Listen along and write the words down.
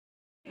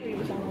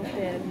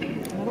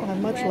I don't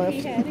have much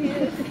left.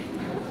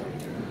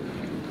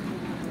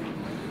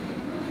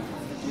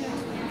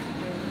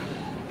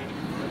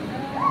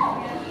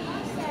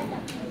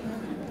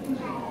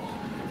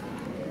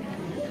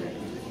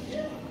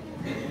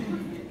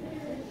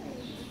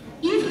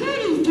 You've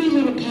heard of Three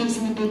Little Pigs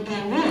and the Big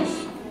Bad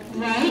Wolf,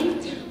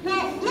 right?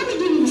 Well, let me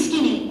give you the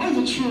skinny, or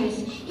the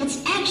truth.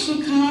 It's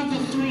actually called the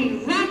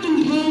Three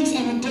Rockin Pigs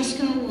and the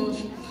Disco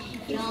Wolf.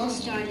 It all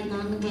started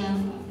long ago.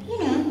 You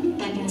know,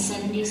 back in the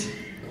 70s.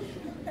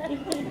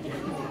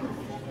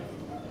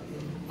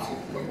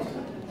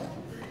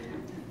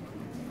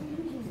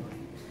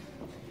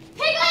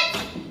 Piglets!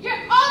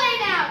 You're all day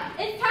now!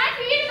 It's time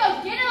for you to go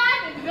get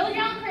alive and build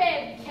your own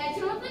crib. Catch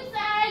them up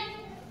inside.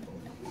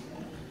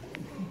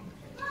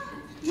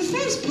 The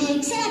first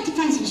pig set out to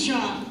find some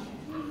straw.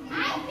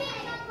 I think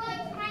I'm going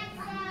to find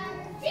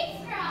some sheep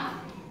straw.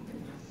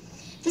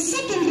 The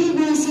second pig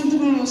wanted something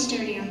a little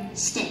sturdier,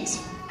 sticks.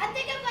 I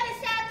think I'm going to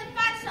set out to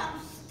find some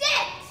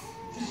sticks.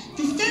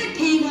 The third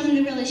pig wanted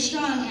a really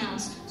strong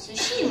house, so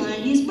she wanted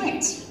to use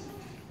bricks.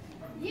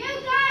 You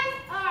guys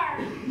are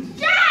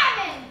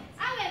driving!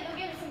 I'm going to go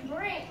get some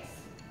bricks.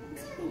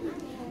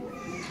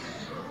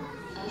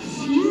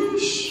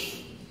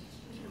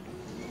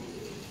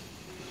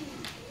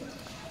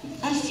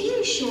 A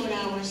few short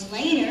hours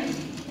later,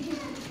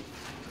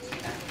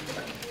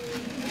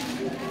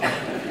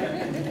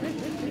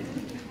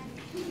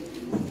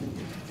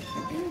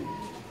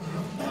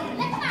 Look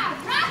at my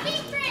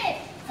rocking crib!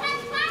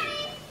 Let's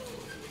party!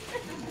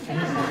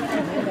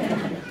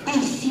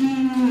 a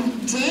few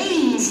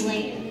days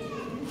later,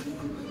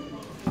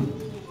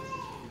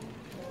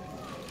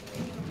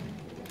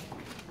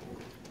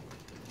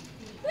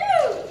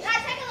 Woo! That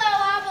took a little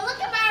while, but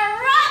look at my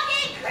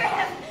rocking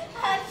crib!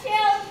 A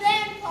chill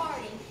zen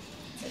party.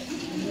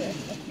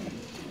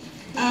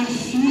 a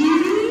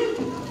few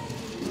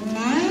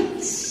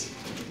months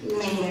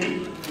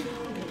later.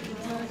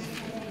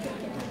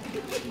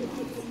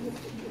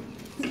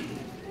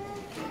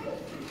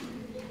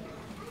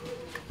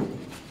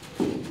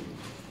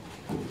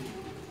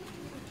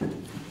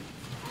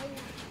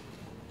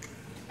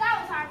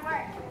 That was hard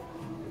work.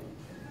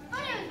 But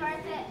it was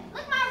worth it.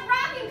 Look at my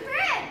rocking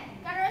crib!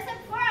 Got a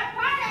recipe for a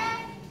party!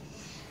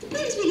 The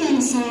pigs began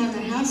to settle on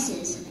their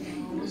houses,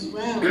 and all was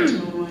well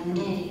until one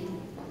day.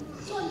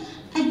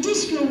 A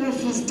disco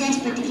wolf was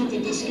desperate to keep the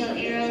disco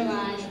era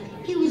alive.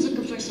 He was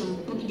looking for some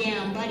boogie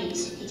down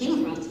buddies. He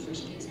came across the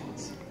first pig's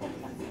house.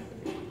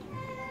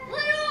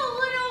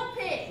 Little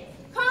pig,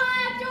 come on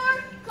that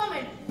door, come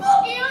and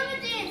boogie on the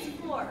dance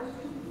floor.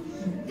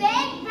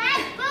 Big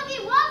bad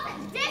boogie wolf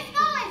and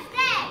disco is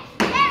dead.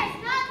 There's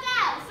no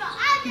doubt, so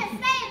I'll just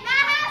stay in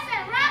my house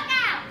and rock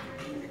out.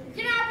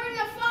 Then I'll bring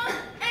the phone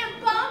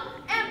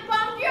and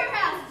bump your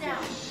house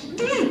down.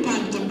 The roof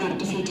bumped and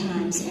bumped a few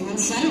times, and then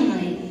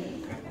suddenly,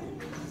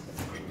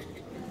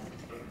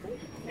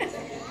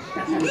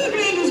 the pig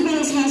ran to his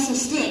brother's house of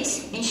sticks,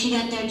 and she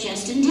got there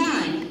just in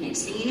time.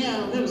 Next thing you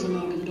know, there was a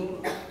knock on the door.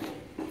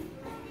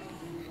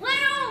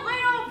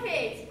 Little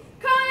pigs,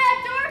 come on that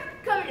door,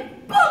 come and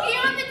boogie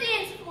on the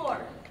dance floor.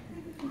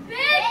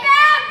 Big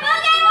bad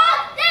boogie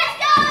wolf,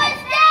 disco is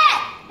dead.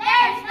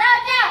 There's no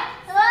doubt,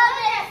 so we'll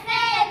just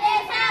stay in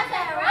this house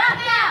and rock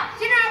out.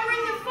 Then I'll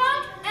bring the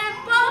funk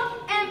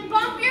and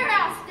bump your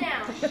house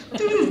down.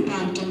 The roof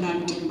bumped and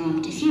bumped and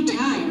bumped a few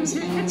times,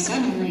 and then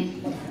suddenly,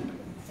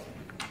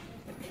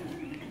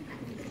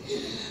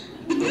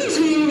 the pigs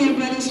ran to their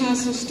brother's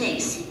house of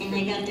sticks, and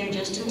they got there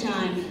just in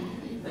time.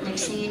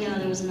 Next thing you know,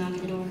 there was a knock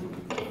at the door.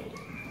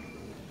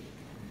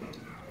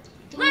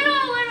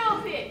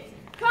 Little pigs,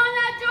 come on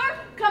that door,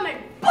 come and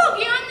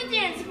boogie on the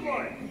dance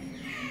floor.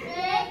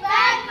 Big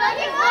bad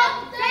boogie wolf,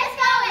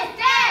 disco is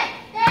dead.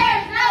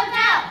 There's no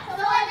doubt, so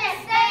we'll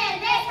just stay in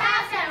this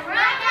house and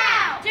rock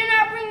out. Then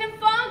I'll bring the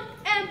funk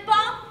and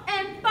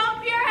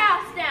bump your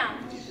house down.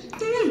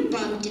 The roof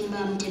bumped and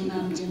bumped and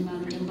bumped and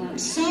bumped and bumped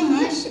so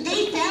much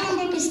they fell and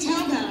broke his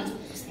tailbone,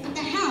 but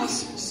the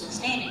house was still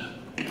standing.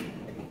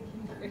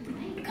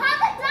 Call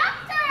the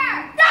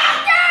doctor!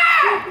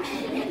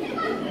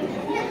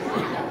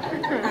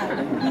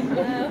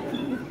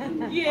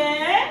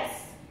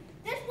 Yes?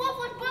 This wolf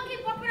was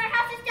boogie bumping our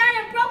houses down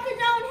and broke his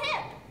own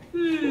hip.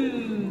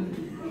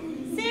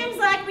 Seems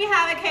like we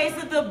have a case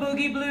of the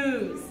boogie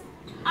blues.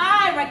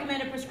 I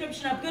recommend a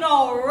prescription of good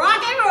old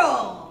rock and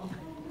roll.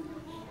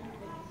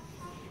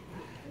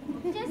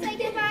 Just say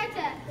goodbye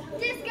to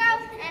disco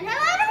and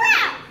hello to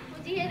rap.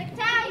 Once you hear the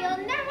guitar,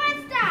 you'll never want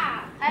to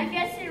stop. I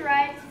guess you're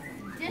right.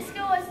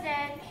 Disco is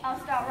dead. I'll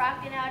start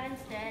rocking out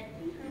instead.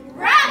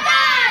 Rock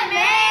on,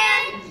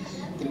 man!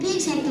 The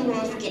pigs helped the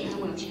wolf get in the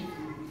wheelchair.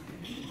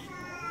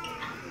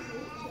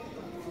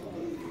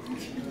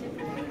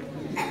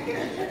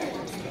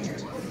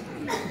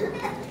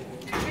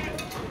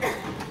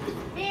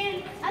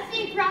 Man, I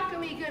think rock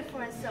will be good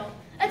for us, so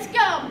let's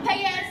go.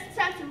 Peggy, it's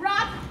time to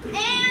rock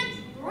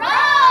and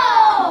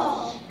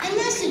roll! And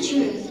that's the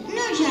truth.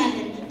 No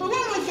jiving. But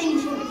one more thing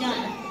before we're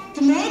done.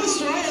 The moral of the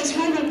story is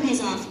hard work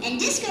pays off. And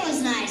disco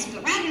is nice,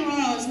 but rock and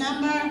roll is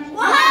number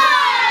one.